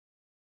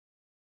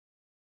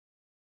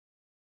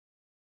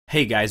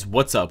Hey guys,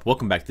 what's up?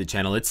 Welcome back to the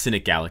channel. It's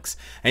Cynicalex,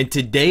 and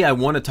today I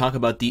want to talk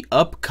about the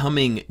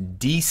upcoming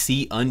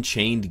DC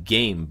Unchained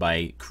game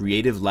by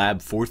Creative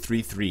Lab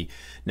 433.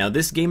 Now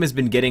this game has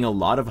been getting a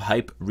lot of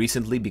hype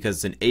recently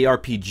because it's an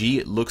ARPG.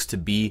 It looks to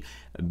be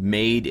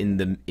made in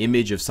the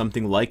image of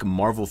something like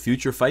Marvel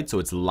Future Fight, so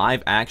it's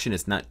live action,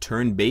 it's not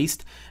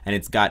turn-based, and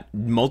it's got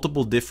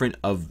multiple different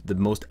of the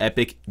most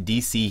epic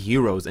DC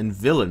heroes and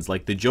villains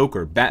like the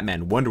Joker,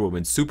 Batman, Wonder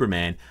Woman,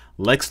 Superman,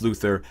 Lex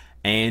Luthor,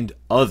 and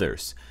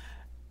others.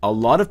 A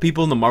lot of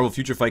people in the Marvel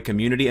Future Fight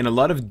community and a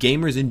lot of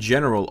gamers in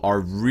general are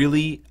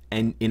really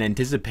in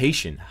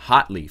anticipation,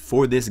 hotly,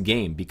 for this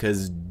game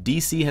because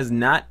DC has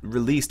not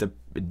released a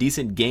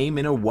decent game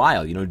in a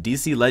while. You know,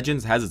 DC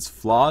Legends has its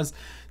flaws.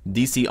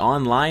 DC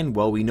Online,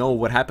 well, we know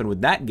what happened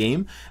with that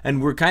game,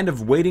 and we're kind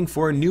of waiting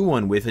for a new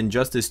one, with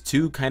Injustice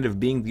 2 kind of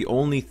being the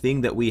only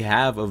thing that we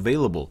have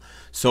available.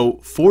 So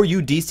for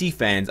you DC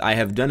fans, I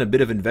have done a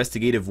bit of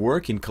investigative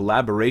work in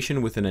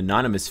collaboration with an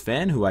anonymous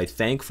fan who I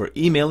thank for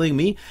emailing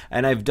me,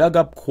 and I've dug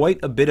up quite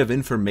a bit of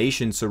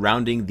information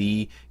surrounding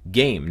the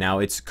game. Now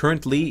it's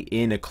currently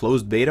in a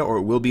closed beta, or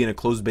it will be in a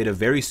closed beta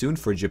very soon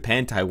for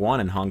Japan,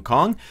 Taiwan, and Hong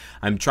Kong.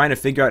 I'm trying to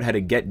figure out how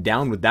to get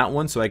down with that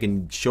one so I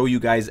can show you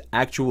guys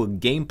actual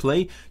gameplay.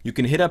 You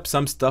can hit up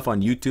some stuff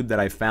on YouTube that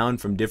I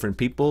found from different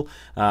people.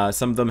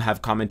 Some of them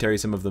have commentary,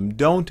 some of them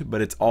don't,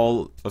 but it's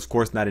all, of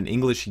course, not in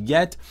English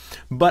yet.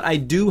 But I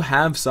do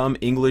have some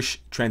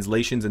English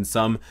translations and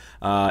some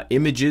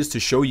images to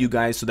show you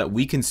guys so that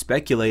we can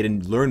speculate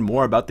and learn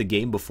more about the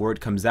game before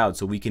it comes out,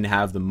 so we can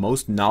have the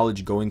most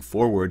knowledge going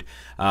forward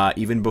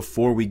even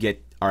before we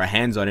get our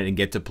hands on it and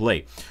get to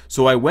play.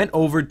 So I went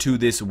over to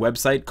this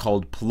website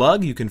called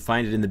Plug. You can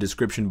find it in the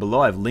description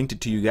below. I've linked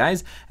it to you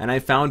guys, and I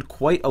found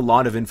quite a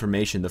lot of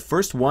information. The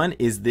first one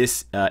is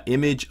this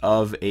image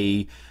of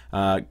a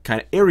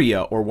kind of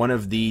area, or one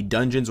of the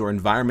dungeons or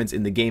environments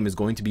in the game is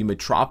going to be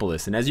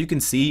Metropolis, and as you can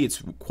see,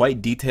 it's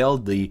quite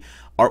detailed. The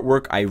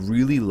artwork I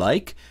really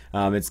like.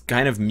 It's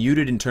kind of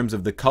muted in terms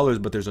of the colors,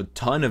 but there's a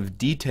ton of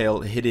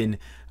detail hidden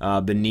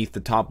beneath the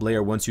top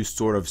layer once you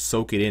sort of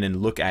soak it in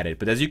and look at it.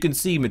 But as you can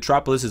see,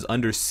 Metropolis is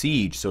under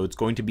siege, so it's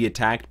going to be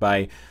attacked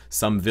by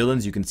some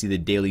villains. You can see the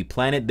Daily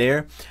Planet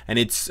there, and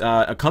it's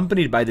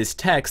accompanied by this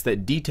text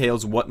that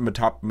details what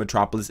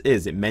Metropolis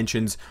is. It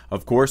mentions,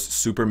 of course,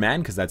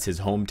 Superman, because that's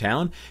his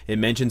hometown. It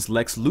mentions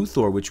Lex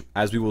Luthor, which,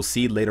 as we will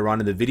see later on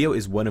in the video,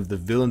 is one of the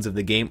villains of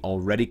the game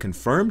already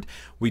confirmed.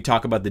 We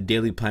talk about the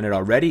Daily Planet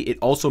already. It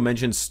also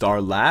mentions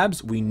Star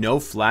Labs. We know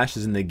Flash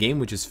is in the game,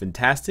 which is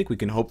fantastic. We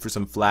can hope for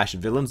some Flash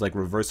villains like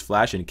Reverse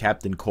Flash and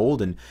Captain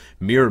Cold and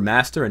Mirror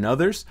Master and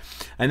others.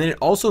 And then it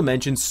also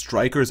mentions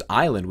Stryker's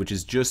Island, which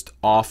is just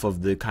off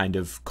of the kind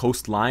of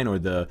coastline, or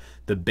the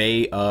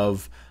bay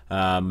of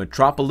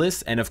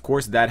Metropolis, and of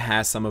course that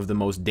has some of the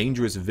most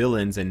dangerous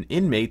villains and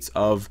inmates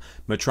of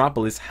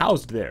Metropolis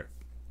housed there.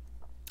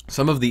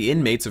 Some of the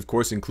inmates, of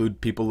course,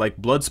 include people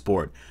like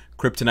Bloodsport,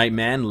 Kryptonite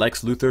Man,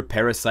 Lex Luthor,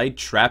 Parasite,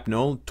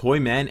 Shrapnel,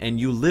 Toyman, and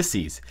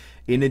Ulysses.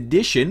 In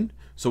addition,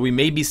 so we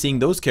may be seeing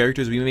those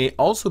characters. We may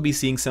also be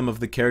seeing some of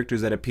the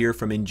characters that appear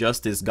from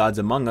Injustice Gods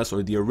Among Us,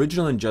 or the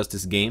original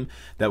Injustice game,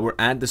 that were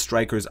at the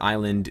Stryker's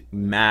Island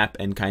map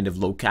and kind of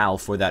locale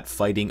for that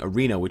fighting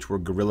arena, which were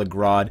Gorilla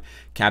Grodd,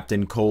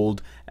 Captain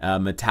Cold,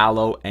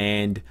 Metallo,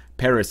 and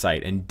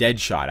Parasite, and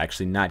Deadshot.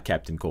 Actually, not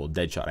Captain Cold,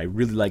 Deadshot. I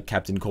really like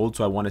Captain Cold,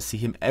 so I want to see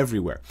him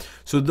everywhere.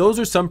 So those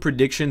are some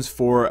predictions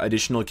for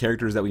additional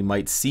characters that we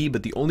might see,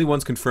 but the only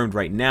ones confirmed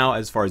right now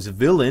as far as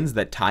villains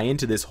that tie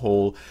into this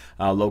whole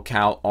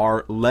locale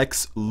are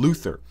Lex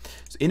Luthor.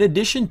 So in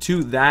addition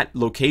to that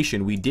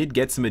location, we did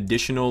get some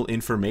additional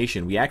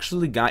information. We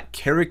actually got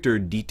character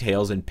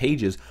details and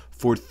pages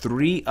for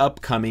 3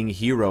 upcoming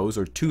heroes,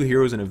 or 2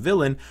 heroes and a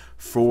villain,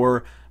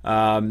 for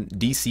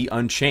DC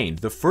Unchained.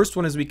 The first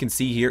one, as we can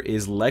see here,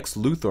 is Lex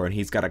Luthor, and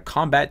he's got a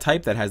combat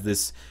type that has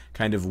this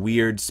kind of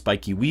weird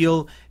spiky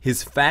wheel.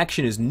 His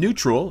faction is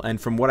neutral,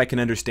 and from what I can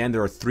understand,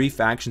 there are 3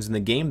 factions in the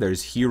game.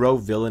 There's hero,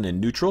 villain,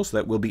 and neutral, so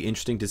that will be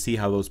interesting to see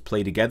how those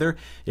play together,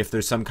 if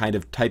there's some kind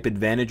of type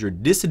advantage or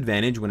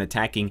disadvantage when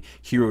attacking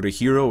hero to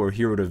hero or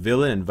hero to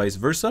villain, and vice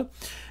versa.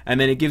 And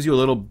then it gives you a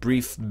little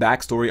brief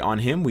backstory on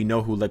him. We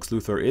know who Lex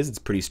Luthor is. It's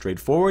pretty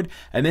straightforward.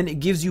 And then it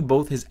gives you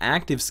both his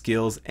active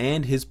skills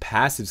and his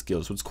passive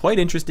skills. So it's quite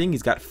interesting.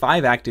 He's got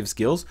 5 active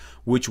skills,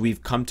 which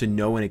we've come to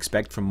know and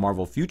expect from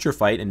Marvel Future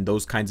Fight and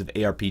those kinds of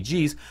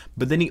ARPGs,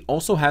 but then he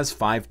also has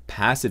 5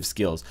 passive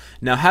skills.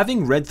 Now,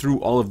 having read through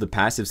all of the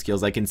passive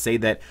skills, I can say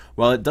that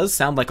while it does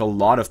sound like a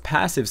lot of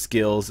passive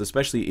skills,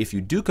 especially if you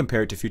do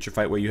compare it to Future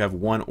Fight where you have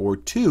 1 or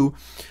 2,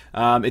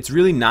 it's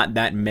really not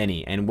that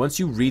many. And once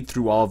you read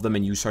through all of them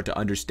and you start to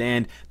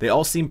understand, they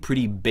all seem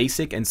pretty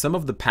basic, and some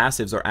of the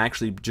passives are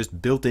actually just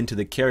built into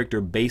the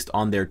character based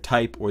on their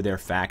type or their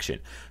faction.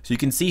 So you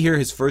can see here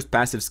his first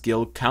passive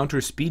skill, counter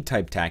speed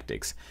type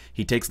tactics.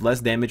 He takes less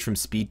damage from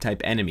speed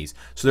type enemies.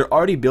 So they're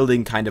already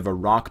building kind of a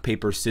rock,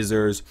 paper,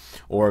 scissors,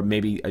 or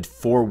maybe a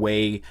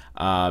 4-way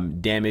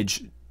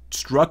damage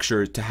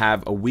structure to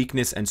have a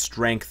weakness and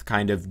strength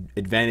kind of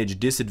advantage,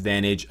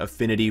 disadvantage,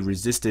 affinity,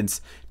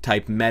 resistance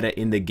type meta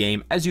in the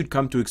game, as you'd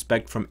come to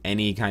expect from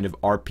any kind of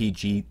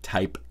RPG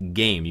type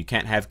game. You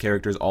can't have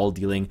characters all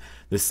dealing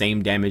the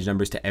same damage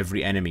numbers to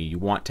every enemy. You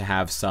want to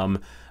have some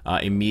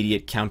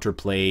immediate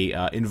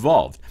counterplay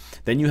involved.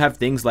 Then you have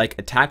things like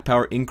attack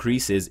power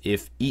increases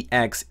if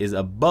EX is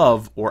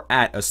above or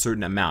at a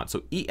certain amount.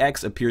 So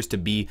EX appears to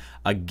be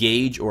a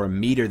gauge or a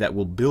meter that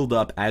will build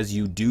up as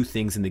you do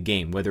things in the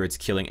game, whether it's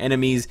killing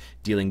enemies,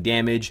 dealing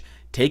damage,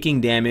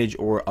 taking damage,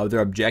 or other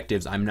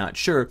objectives. I'm not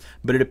sure,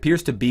 but it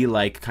appears to be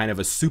like kind of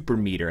a super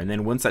meter. And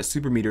then once that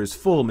super meter is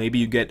full, maybe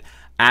you get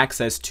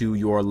access to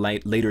your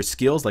later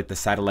skills like the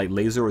satellite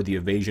laser or the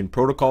evasion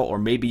protocol, or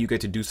maybe you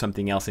get to do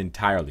something else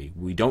entirely.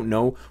 We don't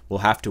know. We'll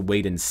have to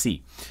wait and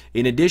see.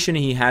 In addition,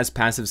 he has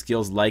passive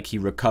skills like he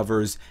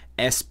recovers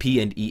SP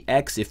and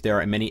EX if there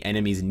are many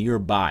enemies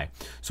nearby.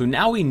 So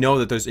now we know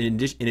that there's, in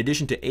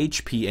addition to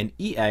HP and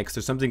EX,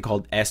 there's something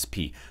called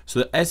SP.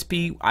 So the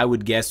SP, I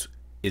would guess,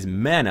 is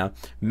mana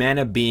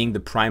being the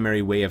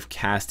primary way of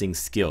casting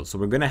skills. So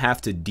we're going to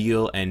have to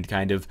deal and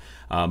kind of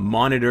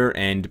monitor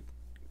and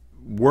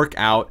work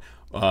out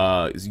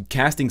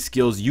casting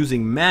skills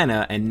using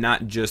mana, and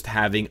not just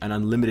having an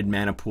unlimited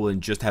mana pool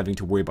and just having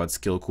to worry about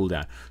skill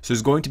cooldown. So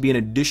there's going to be an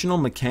additional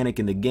mechanic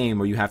in the game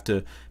where you have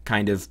to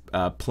kind of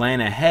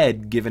plan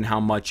ahead, given how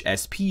much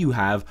SP you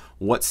have,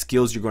 what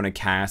skills you're going to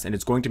cast, and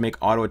it's going to make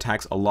auto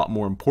attacks a lot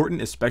more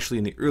important, especially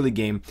in the early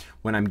game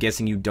when I'm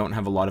guessing you don't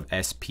have a lot of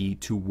SP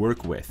to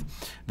work with.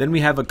 Then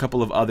we have a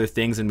couple of other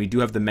things, and we do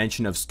have the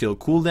mention of skill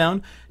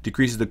cooldown.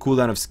 Decreases the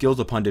cooldown of skills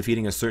upon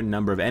defeating a certain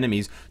number of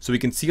enemies. So we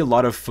can see a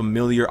lot of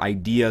familiar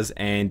ideas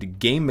and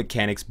game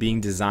mechanics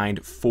being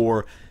designed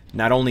for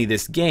not only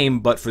this game,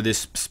 but for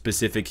this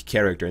specific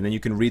character. And then you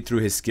can read through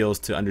his skills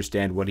to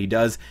understand what he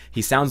does.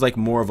 He sounds like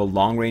more of a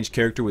long-range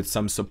character with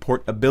some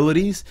support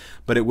abilities,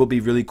 but it will be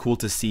really cool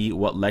to see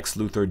what Lex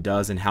Luthor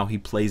does and how he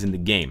plays in the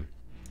game.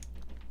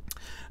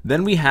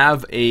 Then we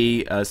have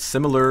a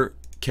similar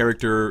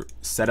character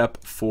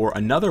setup for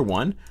another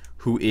one,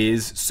 who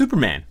is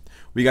Superman.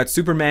 We got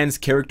Superman's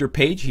character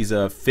page. He's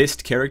a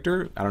fist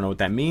character. I don't know what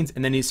that means.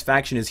 And then his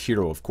faction is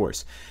hero, of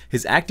course.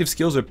 His active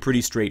skills are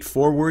pretty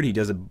straightforward. He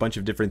does a bunch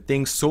of different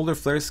things. Solar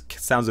flares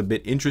sounds a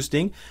bit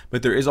interesting,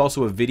 but there is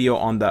also a video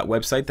on that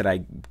website that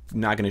I'm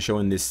not going to show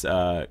in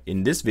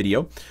this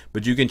video,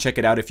 but you can check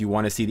it out if you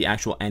want to see the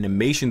actual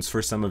animations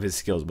for some of his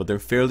skills, but they're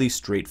fairly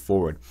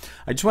straightforward.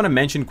 I just want to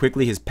mention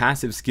quickly his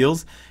passive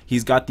skills.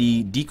 He's got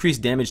the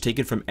decreased damage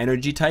taken from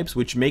energy types,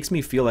 which makes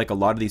me feel like a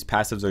lot of these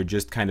passives are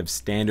just kind of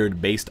standard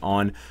based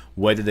on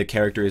whether the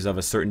character is of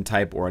a certain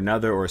type or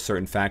another, or a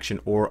certain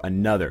faction or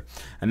another.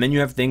 And then you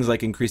have things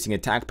like increasing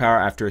attack power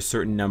after a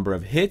certain number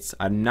of hits.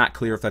 I'm not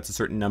clear if that's a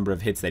certain number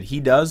of hits that he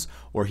does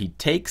or he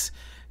takes.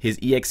 His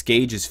EX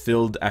gauge is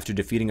filled after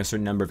defeating a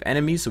certain number of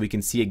enemies, so we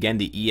can see again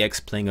the EX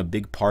playing a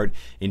big part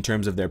in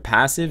terms of their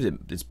passives.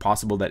 It's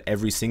possible that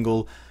every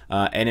single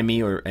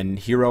enemy and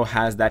hero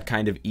has that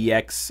kind of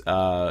EX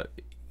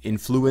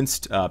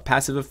influenced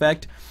passive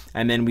effect.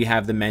 And then we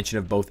have the mention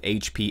of both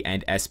HP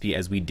and SP,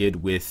 as we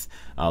did with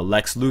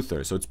Lex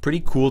Luthor. So it's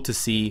pretty cool to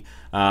see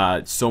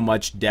so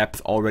much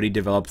depth already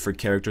developed for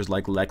characters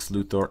like Lex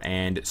Luthor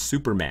and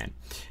Superman.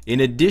 In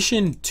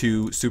addition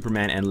to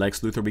Superman and Lex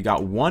Luthor, we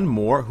got one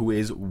more, who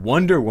is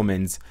Wonder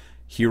Woman's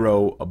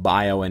hero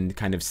bio and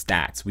kind of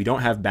stats. We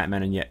don't have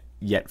Batman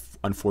yet,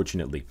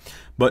 unfortunately.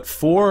 But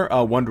for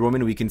Wonder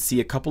Woman, we can see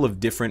a couple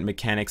of different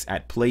mechanics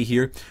at play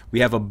here.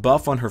 We have a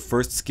buff on her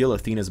first skill,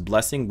 Athena's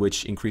Blessing,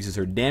 which increases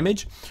her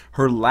damage.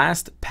 Her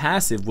last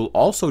passive will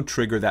also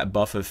trigger that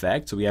buff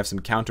effect, so we have some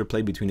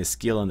counterplay between the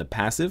skill and the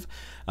passive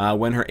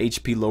when her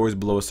HP lowers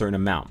below a certain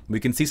amount.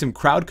 We can see some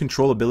crowd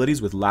control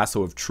abilities with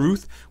Lasso of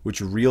Truth, which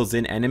reels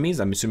in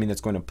enemies. I'm assuming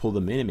that's going to pull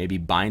them in. It maybe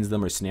binds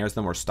them or snares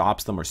them or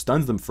stops them or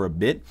stuns them for a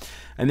bit.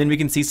 And then we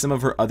can see some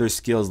of her other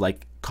skills,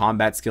 like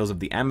combat skills of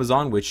the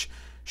Amazon, which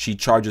she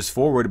charges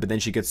forward, but then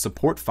she gets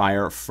support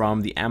fire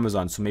from the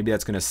Amazon. So maybe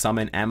that's going to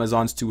summon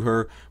Amazons to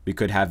her. We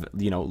could have,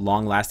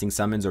 long-lasting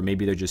summons, or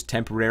maybe they're just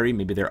temporary.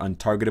 Maybe they're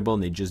untargetable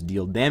and they just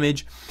deal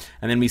damage.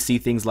 And then we see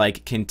things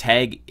like can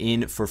tag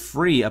in for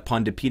free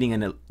upon defeating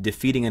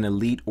an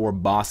elite or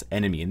boss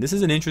enemy. And this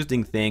is an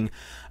interesting thing.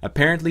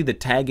 Apparently, the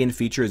tag in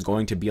feature is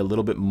going to be a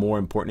little bit more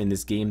important in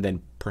this game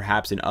than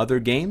perhaps in other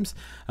games.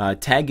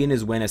 Tag in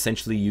is when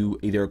essentially you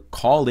either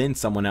call in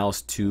someone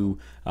else to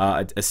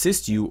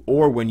assist you,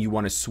 or when you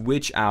want to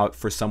switch out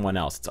for someone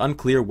else. It's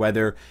unclear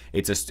whether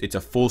it's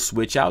a full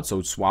switch out,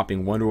 so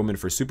swapping Wonder Woman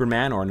for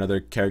Superman or another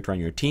character on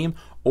your team,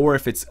 or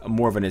if it's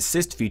more of an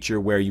assist feature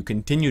where you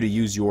continue to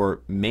use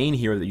your main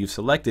hero that you've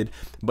selected,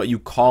 but you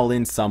call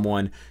in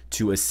someone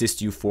to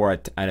assist you for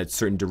at a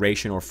certain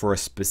duration or for a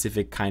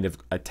specific kind of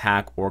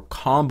attack or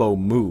combo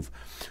move.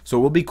 So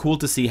it will be cool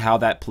to see how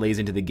that plays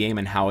into the game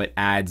and how it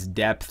adds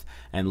depth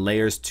and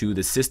layers to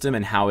the system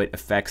and how it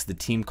affects the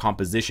team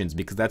compositions,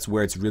 because that's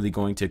where it's really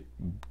going to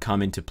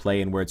come into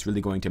play and where it's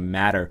really going to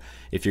matter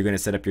if you're going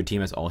to set up your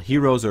team as all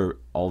heroes or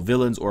all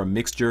villains or a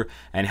mixture,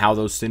 and how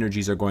those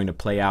synergies are going to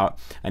play out,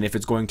 and if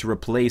it's going to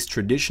replace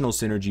traditional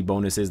synergy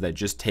bonuses that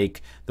just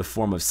take the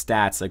form of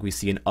stats like we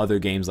see in other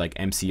games like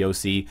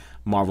MCOC,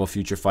 Marvel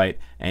Future Fight,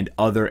 and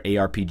other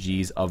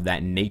ARPGs of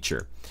that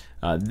nature.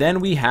 Then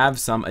we have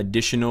some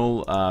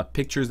additional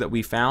pictures that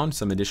we found,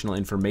 some additional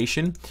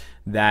information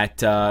that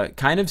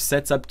kind of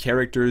sets up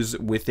characters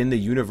within the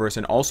universe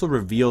and also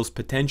reveals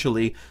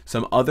potentially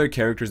some other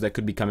characters that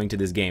could be coming to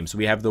this game. So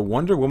we have the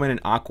Wonder Woman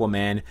and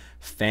Aquaman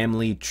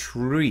family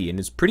tree, and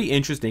it's pretty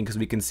interesting because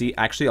we can see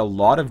actually a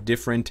lot of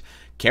different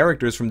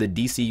characters from the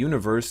DC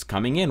universe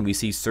coming in. We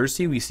see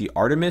Cersei, we see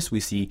Artemis, we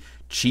see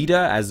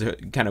Cheetah as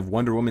kind of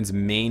Wonder Woman's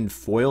main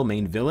foil,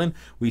 main villain.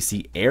 We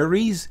see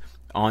Ares.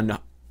 On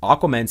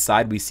Aquaman's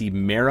side, we see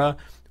Mera,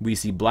 we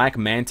see Black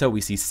Manta,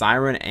 we see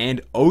Siren, and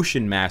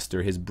Ocean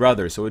Master, his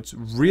brother. So it's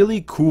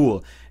really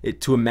cool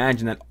to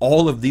imagine that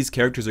all of these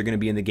characters are going to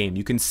be in the game.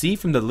 You can see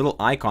from the little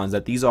icons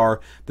that these are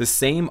the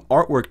same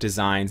artwork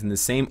designs and the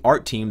same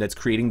art team that's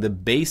creating the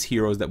base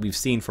heroes that we've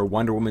seen for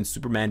Wonder Woman,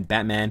 Superman,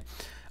 Batman,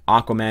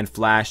 Aquaman,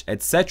 Flash,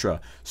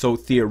 etc. So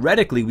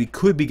theoretically, we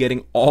could be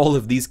getting all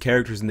of these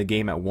characters in the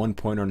game at one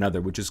point or another,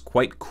 which is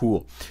quite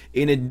cool.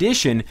 In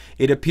addition,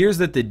 it appears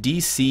that the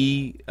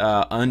DC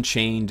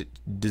Unchained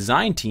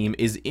design team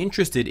is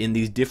interested in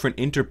these different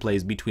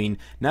interplays between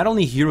not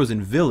only heroes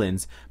and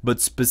villains,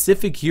 but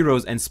specific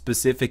heroes and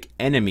specific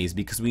enemies,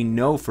 because we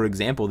know, for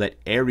example, that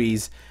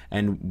Ares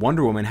and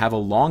Wonder Woman have a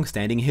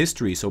long-standing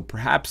history, so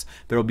perhaps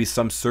there will be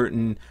some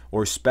certain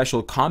or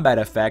special combat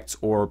effects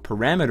or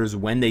parameters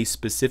when they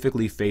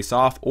specifically face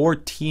off or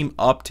team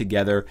up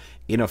together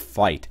in a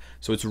fight.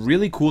 So it's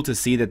really cool to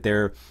see that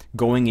they're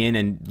going in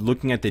and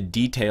looking at the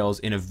details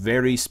in a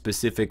very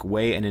specific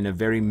way and in a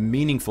very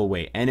meaningful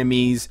way.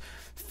 Enemies,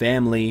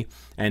 family,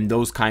 and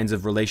those kinds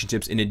of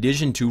relationships, in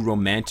addition to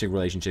romantic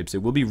relationships.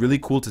 It will be really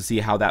cool to see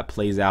how that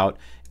plays out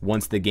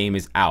once the game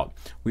is out.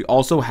 We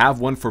also have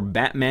one for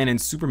Batman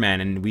and Superman,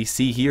 and we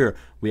see here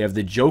we have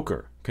the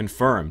Joker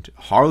confirmed,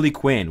 Harley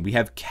Quinn, we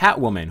have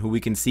Catwoman, who we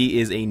can see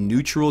is a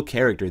neutral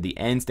character. The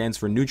N stands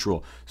for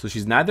neutral, so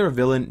she's neither a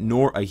villain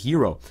nor a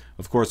hero.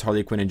 Of course,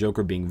 Harley Quinn and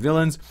Joker being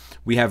villains.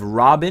 We have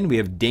Robin, we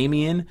have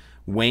Damian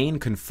Wayne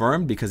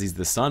confirmed because he's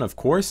the son, of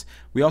course.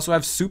 We also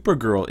have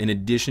Supergirl in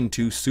addition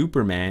to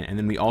Superman, and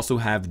then we also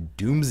have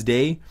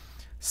Doomsday,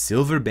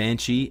 Silver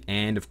Banshee,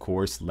 and of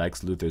course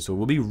Lex Luthor. So it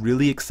will be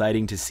really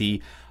exciting to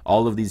see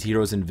all of these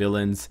heroes and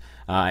villains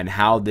and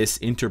how this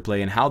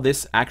interplay and how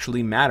this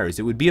actually matters.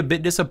 It would be a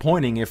bit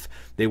disappointing if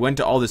they went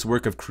to all this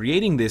work of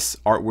creating this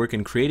artwork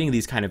and creating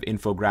these kind of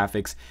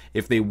infographics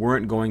if they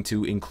weren't going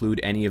to include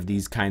any of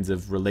these kinds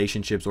of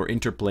relationships or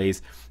interplays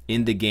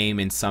in the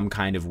game in some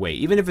kind of way.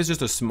 Even if it's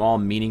just a small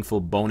meaningful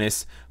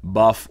bonus,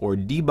 buff, or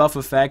debuff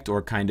effect,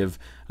 or kind of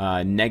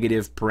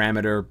negative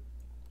parameter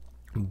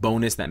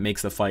bonus that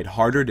makes the fight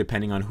harder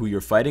depending on who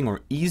you're fighting, or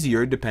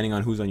easier depending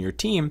on who's on your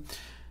team.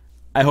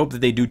 I hope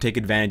that they do take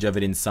advantage of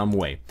it in some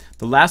way.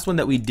 The last one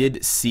that we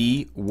did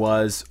see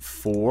was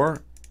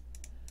for...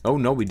 Oh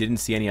no, we didn't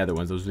see any other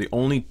ones. Those were the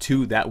only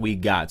two that we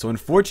got. So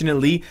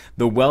unfortunately,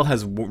 the well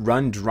has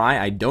run dry.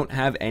 I don't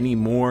have any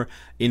more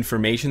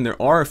information.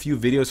 There are a few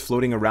videos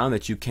floating around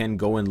that you can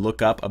go and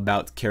look up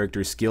about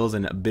character skills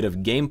and a bit of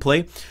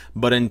gameplay.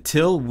 But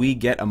until we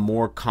get a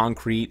more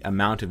concrete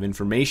amount of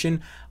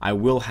information, I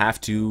will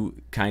have to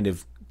kind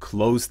of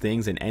close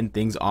things and end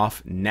things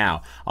off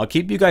now. I'll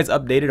keep you guys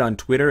updated on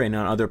Twitter and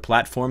on other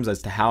platforms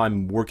as to how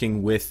I'm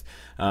working with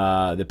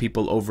the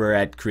people over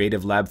at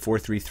Creative Lab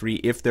 433,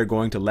 if they're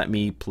going to let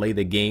me play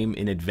the game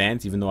in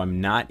advance, even though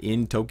I'm not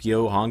in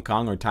Tokyo, Hong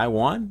Kong, or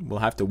Taiwan. We'll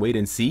have to wait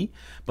and see.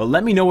 But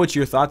let me know what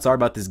your thoughts are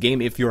about this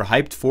game, if you're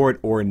hyped for it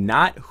or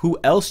not, who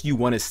else you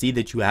want to see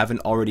that you haven't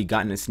already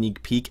gotten a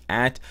sneak peek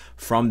at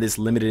from this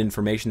limited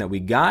information that we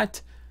got.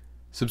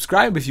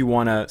 Subscribe if you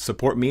want to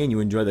support me and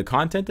you enjoy the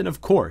content. And of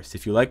course,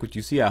 if you like what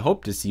you see, I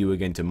hope to see you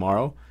again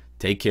tomorrow.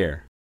 Take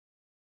care.